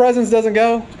 if your presence doesn't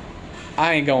go,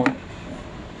 I ain't going.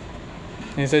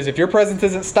 And he says, if your presence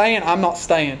isn't staying, I'm not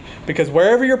staying. Because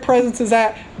wherever your presence is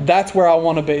at, that's where I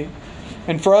want to be.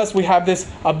 And for us, we have this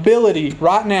ability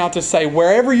right now to say,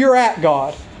 wherever you're at,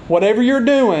 God, whatever you're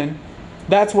doing,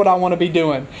 that's what I want to be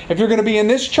doing. If you're going to be in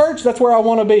this church, that's where I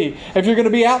want to be. If you're going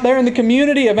to be out there in the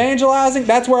community evangelizing,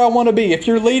 that's where I want to be. If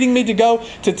you're leading me to go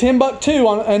to Timbuktu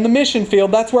in the mission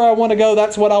field, that's where I want to go.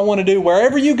 That's what I want to do.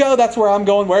 Wherever you go, that's where I'm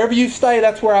going. Wherever you stay,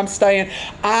 that's where I'm staying.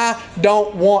 I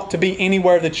don't want to be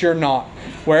anywhere that you're not.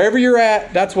 Wherever you're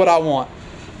at, that's what I want.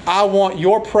 I want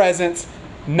your presence,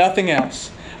 nothing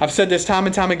else. I've said this time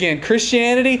and time again.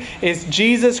 Christianity is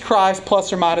Jesus Christ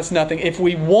plus or minus nothing. If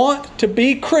we want to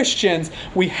be Christians,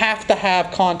 we have to have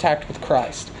contact with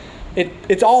Christ.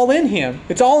 It's all in Him.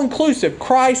 It's all inclusive.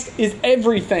 Christ is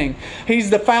everything. He's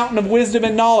the fountain of wisdom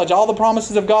and knowledge. All the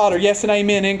promises of God are yes and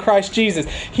amen in Christ Jesus.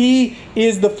 He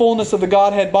is the fullness of the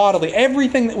Godhead bodily.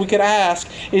 Everything that we could ask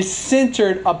is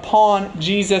centered upon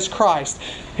Jesus Christ.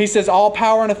 He says, all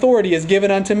power and authority is given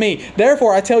unto me.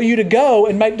 Therefore, I tell you to go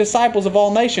and make disciples of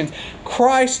all nations.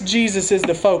 Christ Jesus is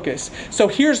the focus. So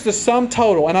here's the sum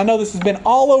total. And I know this has been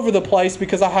all over the place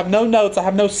because I have no notes. I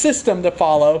have no system to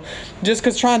follow. Just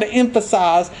because trying to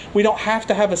emphasize we don't have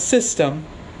to have a system.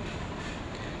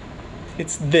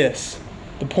 It's this,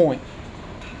 the point.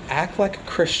 Act like a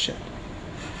Christian.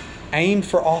 Aim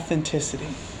for authenticity.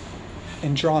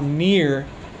 And draw near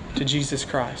to Jesus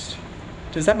Christ.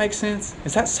 Does that make sense?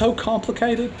 Is that so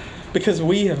complicated? Because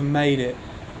we have made it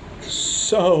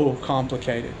so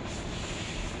complicated.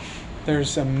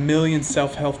 There's a million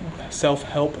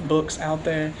self-help books out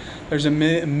there. There's a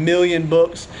million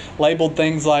books labeled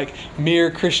things like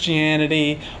Mere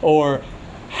Christianity or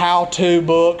how-to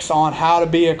books on how to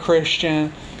be a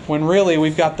Christian, when really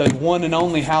we've got the one and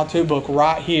only how-to book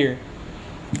right here.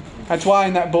 That's why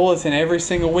in that bulletin every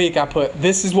single week I put,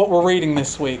 this is what we're reading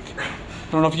this week.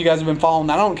 I don't know if you guys have been following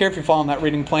that. I don't care if you're following that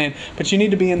reading plan, but you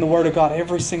need to be in the Word of God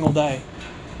every single day.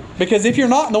 Because if you're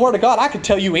not in the Word of God, I could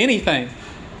tell you anything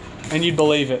and you'd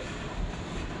believe it.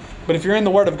 But if you're in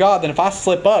the Word of God, then if I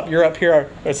slip up, you're up here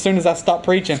as soon as I stop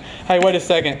preaching. Hey, wait a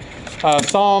second.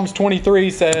 Psalms 23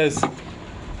 says,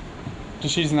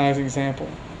 just using that as an example,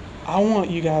 I want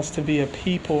you guys to be a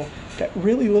people that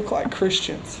really look like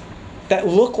Christians, that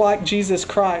look like Jesus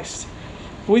Christ.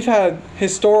 We've had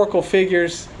historical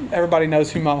figures. Everybody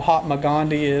knows who Mahatma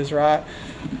Gandhi is, right?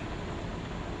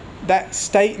 That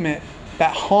statement,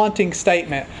 that haunting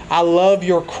statement, I love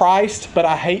your Christ, but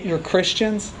I hate your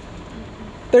Christians.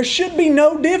 There should be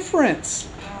no difference.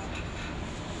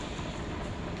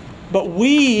 But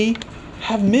we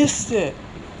have missed it.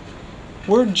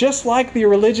 We're just like the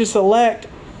religious elect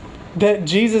that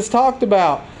Jesus talked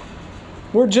about.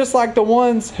 We're just like the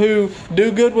ones who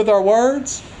do good with our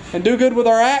words and do good with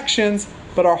our actions,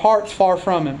 but our heart's far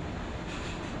from Him.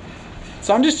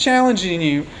 So I'm just challenging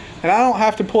you, and I don't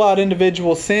have to pull out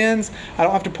individual sins. I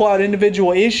don't have to pull out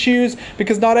individual issues,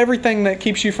 because not everything that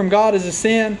keeps you from God is a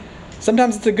sin.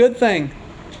 Sometimes it's a good thing.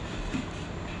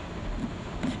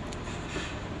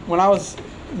 When I was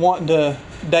wanting to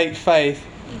date Faith,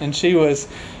 and she was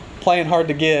playing hard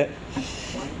to get,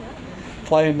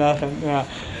 playing nothing. Yeah.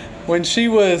 When she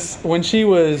was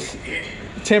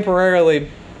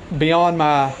temporarily beyond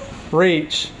my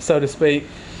reach, so to speak,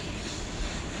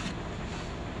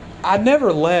 I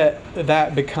never let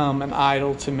that become an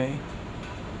idol to me.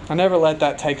 I never let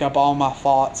that take up all my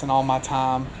thoughts and all my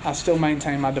time. I still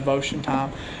maintain my devotion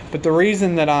time. But the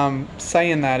reason that I'm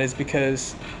saying that is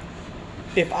because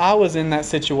if I was in that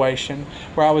situation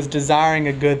where I was desiring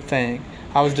a good thing,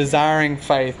 I was desiring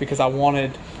Faith because I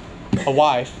wanted a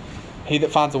wife. He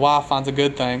that finds a wife finds a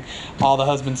good thing. All the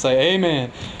husbands say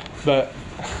amen. But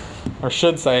or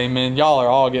should say amen. Y'all are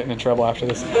all getting in trouble after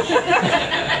this.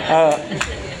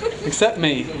 Except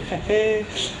me.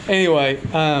 Anyway,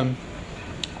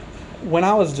 when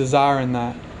I was desiring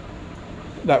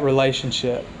that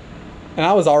relationship, and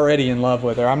I was already in love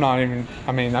with her. I'm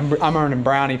earning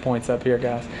brownie points up here,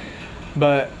 guys.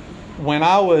 But when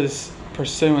I was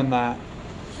pursuing that,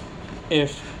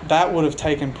 if that would have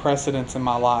taken precedence in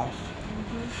my life,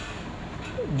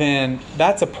 then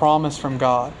that's a promise from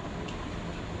God.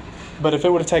 But if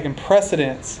it would have taken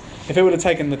precedence, if it would have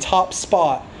taken the top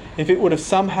spot, if it would have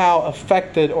somehow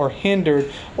affected or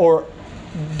hindered or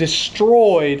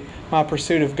destroyed my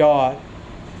pursuit of God,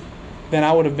 then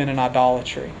I would have been in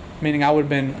idolatry. Meaning I would have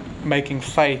been making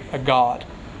Faith a god.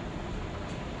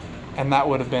 And that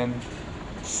would have been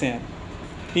sin.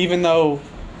 Even though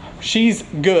she's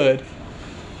good,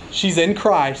 she's in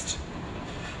Christ,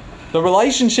 the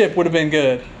relationship would have been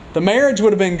good. The marriage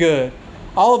would have been good.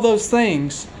 All of those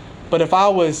things. But if I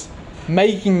was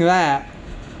making that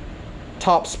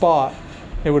top spot,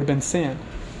 it would have been sin.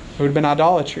 It would have been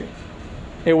idolatry.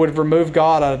 It would have removed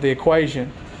God out of the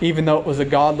equation. Even though it was a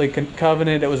godly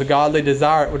covenant, it was a godly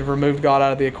desire, it would have removed God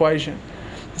out of the equation.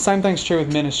 The same thing's true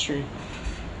with ministry.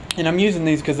 And I'm using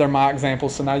these because they're my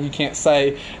examples, so now you can't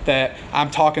say that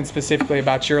I'm talking specifically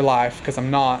about your life, because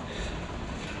I'm not.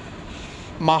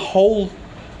 My whole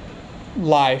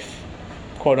life,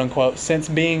 quote unquote, since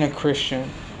being a Christian,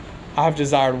 I've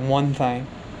desired one thing: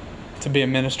 to be a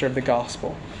minister of the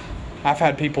gospel. I've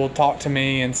had people talk to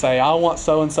me and say, I want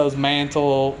so-and-so's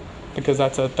mantle, because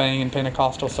that's a thing in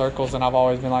Pentecostal circles, and I've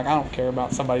always been like, I don't care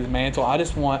about somebody's mantle. I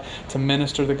just want to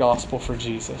minister the gospel for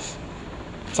Jesus.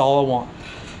 That's all I want.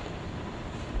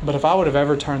 But if I would have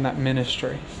ever turned that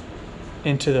ministry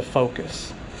into the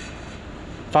focus.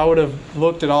 If I would have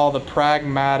looked at all the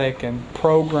pragmatic and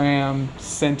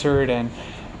program-centered and,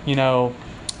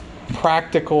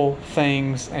 practical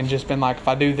things and just been like, if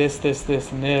I do this, this, this,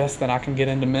 and this, then I can get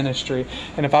into ministry.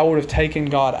 And if I would have taken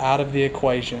God out of the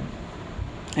equation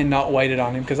and not waited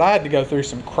on Him, because I had to go through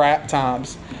some crap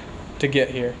times to get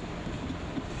here.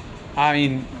 I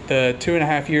mean, the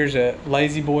 2.5 years at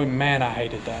Lazy Boy, man, I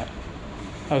hated that.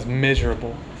 I was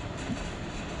miserable.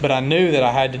 But I knew that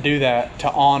I had to do that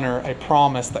to honor a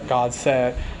promise that God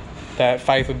said that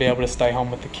Faith would be able to stay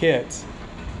home with the kids.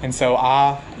 And so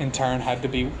I, in turn, had to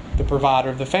be the provider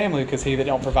of the family, because he that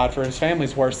don't provide for his family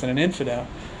is worse than an infidel.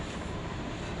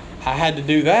 I had to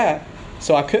do that,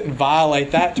 so I couldn't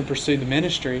violate that to pursue the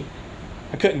ministry.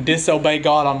 I couldn't disobey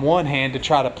God on one hand to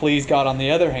try to please God on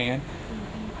the other hand.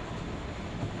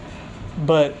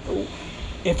 But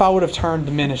if I would have turned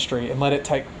to ministry and let it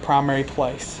take primary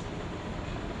place,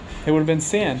 it would have been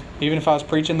sin. Even if I was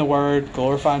preaching the word,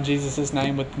 glorifying Jesus'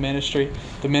 name with the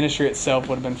ministry itself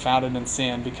would have been founded in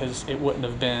sin, because it wouldn't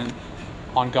have been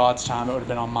on God's time, it would have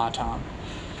been on my time.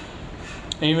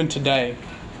 Even today,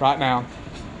 right now,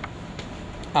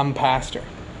 I'm a pastor,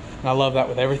 and I love that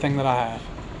with everything that I have.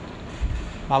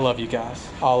 I love you guys,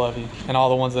 all of you, and all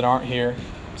the ones that aren't here,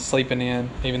 sleeping in,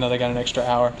 even though they got an extra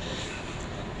hour.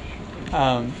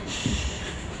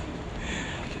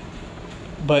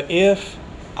 But if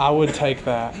I would take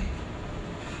that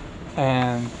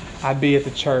and I'd be at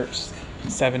the church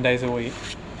 7 days a week,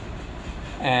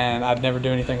 and I'd never do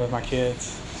anything with my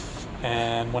kids,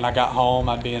 and when I got home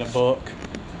I'd be in a book,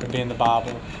 I'd be in the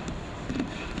Bible.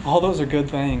 All those are good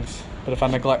things, but if I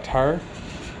neglect her,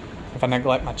 if I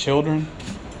neglect my children,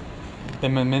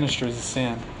 then my ministry is a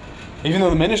sin. Even though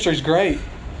the ministry is great,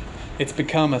 it's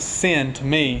become a sin to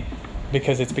me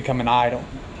because it's become an idol.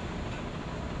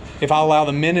 If I allow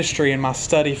the ministry and my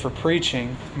study for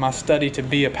preaching, my study to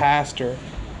be a pastor,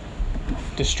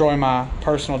 destroy my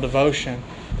personal devotion,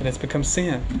 then it's become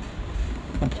sin.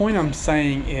 The point I'm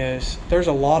saying is there's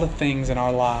a lot of things in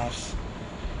our lives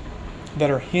that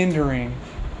are hindering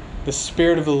the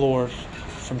Spirit of the Lord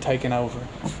from taking over.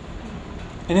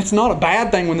 And it's not a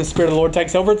bad thing when the Spirit of the Lord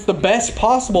takes over. It's the best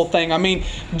possible thing. I mean,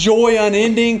 joy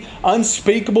unending,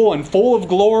 unspeakable, and full of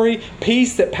glory,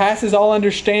 peace that passes all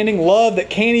understanding, love that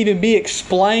can't even be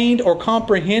explained or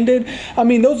comprehended. I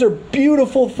mean, those are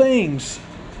beautiful things.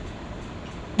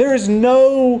 There is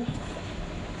no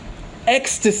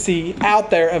ecstasy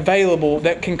out there available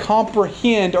that can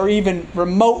comprehend or even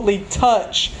remotely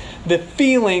touch the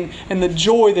feeling and the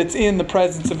joy that's in the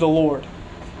presence of the Lord.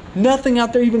 Nothing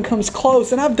out there even comes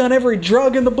close. And I've done every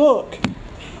drug in the book.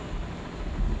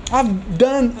 I've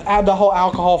done the whole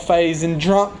alcohol phase and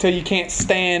drunk till you can't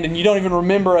stand and you don't even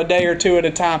remember a day or two at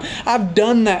a time. I've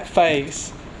done that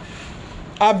phase.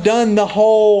 I've done the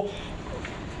whole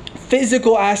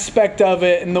physical aspect of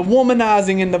it and the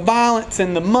womanizing and the violence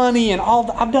and the money and all.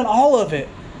 I've done all of it.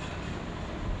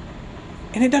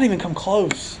 And it doesn't even come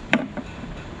close.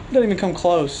 It doesn't even come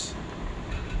close.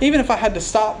 Even if I had to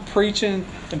stop preaching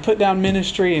and put down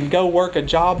ministry and go work a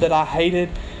job that I hated,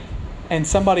 and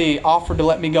somebody offered to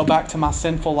let me go back to my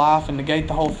sinful life and negate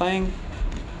the whole thing,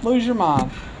 lose your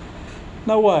mind.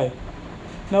 No way.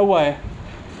 No way.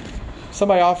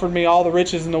 Somebody offered me all the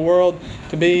riches in the world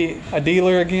to be a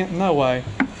dealer again. No way.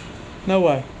 No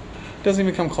way. Doesn't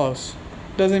even come close.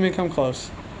 Doesn't even come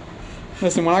close.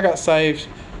 Listen, when I got saved,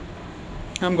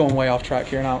 I'm going way off track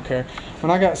here and I don't care. When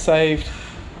I got saved,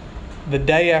 the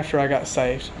day after I got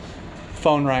saved,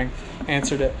 phone rang,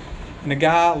 answered it. And the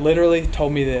guy literally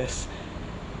told me this: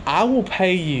 I will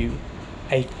pay you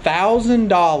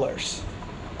 $1,000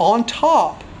 on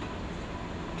top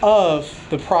of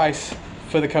the price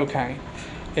for the cocaine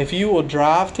if you will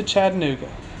drive to Chattanooga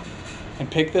and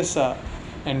pick this up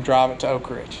and drive it to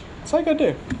Oak Ridge. That's all you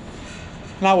gotta do.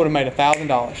 And I would have made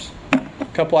 $1,000, a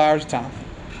couple hours of time.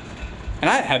 And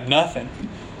I had nothing.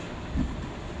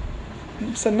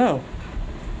 I said no.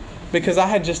 Because I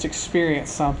had just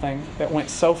experienced something that went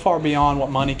so far beyond what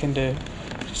money can do.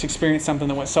 Just experienced something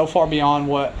that went so far beyond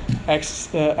what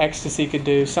ecstasy could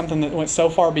do. Something that went so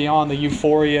far beyond the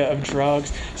euphoria of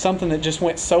drugs. Something that just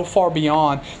went so far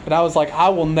beyond that I was like, I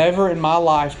will never in my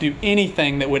life do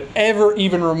anything that would ever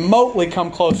even remotely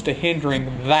come close to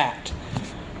hindering that.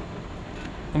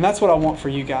 And that's what I want for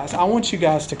you guys. I want you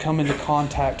guys to come into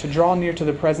contact, to draw near to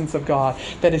the presence of God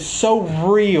that is so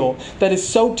real, that is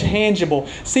so tangible.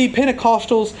 See,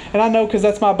 Pentecostals, and I know because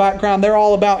that's my background, they're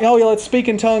all about, oh yeah, let's speak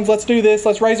in tongues, let's do this,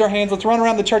 let's raise our hands, let's run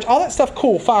around the church. All that stuff,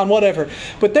 cool, fine, whatever.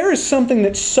 But there is something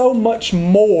that's so much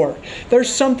more. There's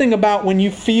something about when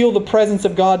you feel the presence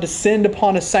of God descend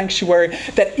upon a sanctuary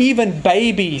that even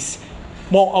babies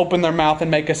won't open their mouth and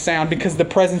make a sound because the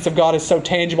presence of God is so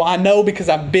tangible. I know because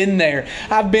I've been there.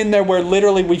 I've been there where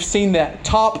literally we've seen that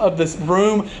top of this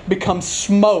room become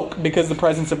smoke because the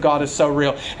presence of God is so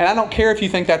real. And I don't care if you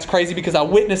think that's crazy because I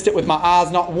witnessed it with my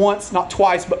eyes, not once, not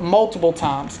twice, but multiple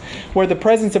times, where the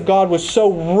presence of God was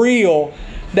so real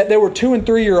that there were 2 and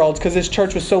 3 year olds, because this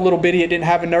church was so little bitty, it didn't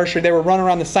have a nursery. They were running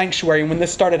around the sanctuary, and when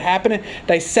this started happening,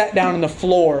 they sat down on the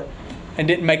floor and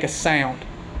didn't make a sound.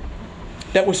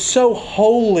 That was so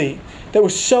holy, that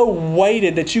was so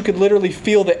weighted that you could literally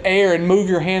feel the air and move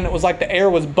your hand. It was like the air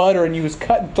was butter and you was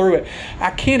cutting through it.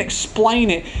 I can't explain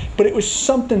it, but it was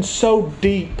something so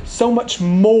deep, so much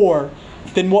more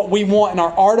than what we want in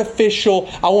our artificial,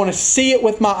 I want to see it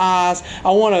with my eyes,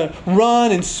 I want to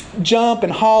run and jump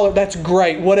and holler. That's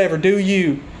great, whatever, do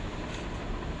you.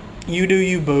 You do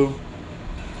you, boo.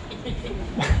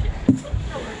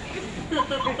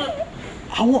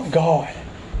 I want God.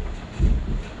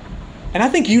 And I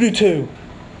think you do too.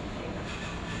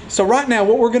 So right now,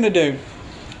 what we're going to do,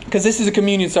 because this is a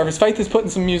communion service, Faith is putting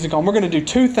some music on. We're going to do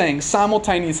 2 things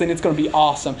simultaneously, and it's going to be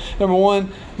awesome. Number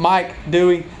 1, Mike,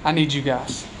 Dewey, I need you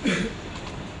guys.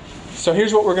 So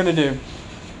here's what we're going to do.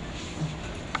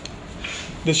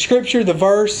 The scripture, the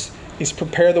verse, is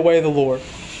prepare the way of the Lord.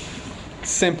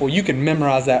 Simple. You can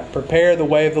memorize that. Prepare the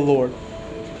way of the Lord.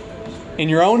 In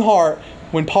your own heart,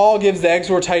 when Paul gives the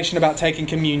exhortation about taking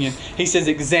communion, he says,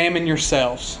 examine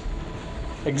yourselves.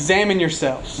 Examine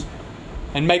yourselves.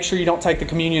 And make sure you don't take the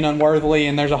communion unworthily.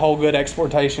 And there's a whole good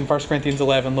exhortation, 1 Corinthians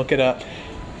 11, look it up.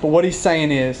 But what he's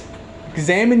saying is,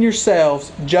 examine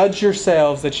yourselves, judge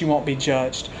yourselves that you won't be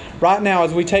judged. Right now,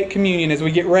 as we take communion, as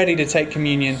we get ready to take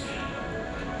communion,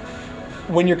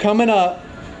 when you're coming up,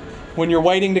 when you're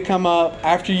waiting to come up,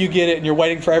 after you get it and you're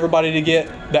waiting for everybody to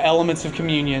get the elements of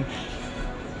communion,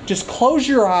 just close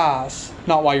your eyes.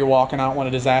 Not while you're walking, I don't want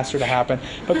a disaster to happen.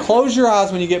 But close your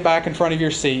eyes when you get back in front of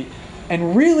your seat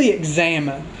and really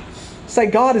examine. Say,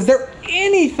 God, is there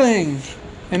anything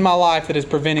in my life that is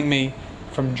preventing me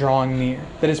from drawing near?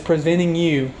 That is preventing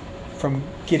you from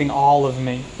getting all of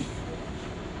me?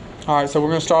 All right, so we're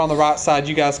going to start on the right side.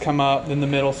 You guys come up in the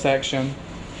middle section.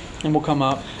 And we'll come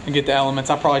up and get the elements.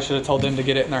 I probably should have told them to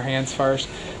get it in their hands first.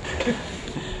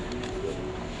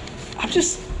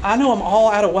 I know I'm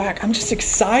all out of whack. I'm just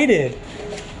excited.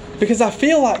 Because I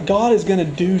feel like God is going to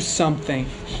do something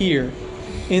here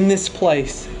in this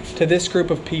place to this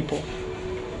group of people.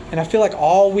 And I feel like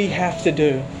all we have to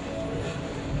do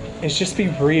is just be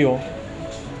real.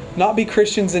 Not be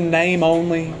Christians in name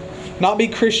only. Not be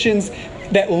Christians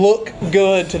that look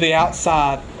good to the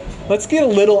outside. Let's get a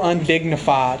little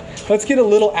undignified. Let's get a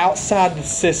little outside the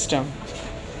system.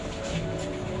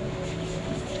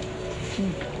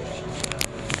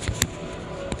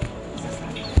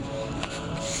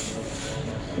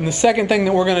 And the second thing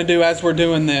that we're going to do as we're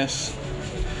doing this,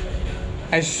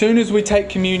 as soon as we take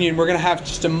communion, we're going to have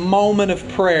just a moment of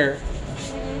prayer.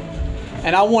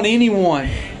 And I want anyone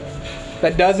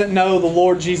that doesn't know the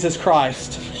Lord Jesus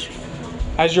Christ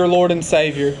as your Lord and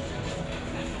Savior,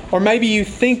 or maybe you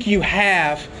think you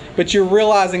have, but you're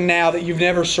realizing now that you've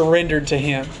never surrendered to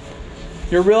Him.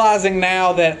 You're realizing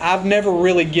now that I've never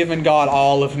really given God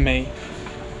all of me.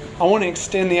 I want to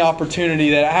extend the opportunity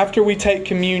that after we take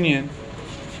communion,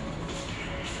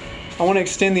 I want to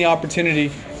extend the opportunity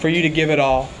for you to give it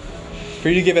all. For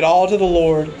you to give it all to the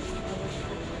Lord,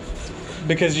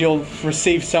 because you'll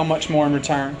receive so much more in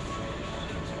return.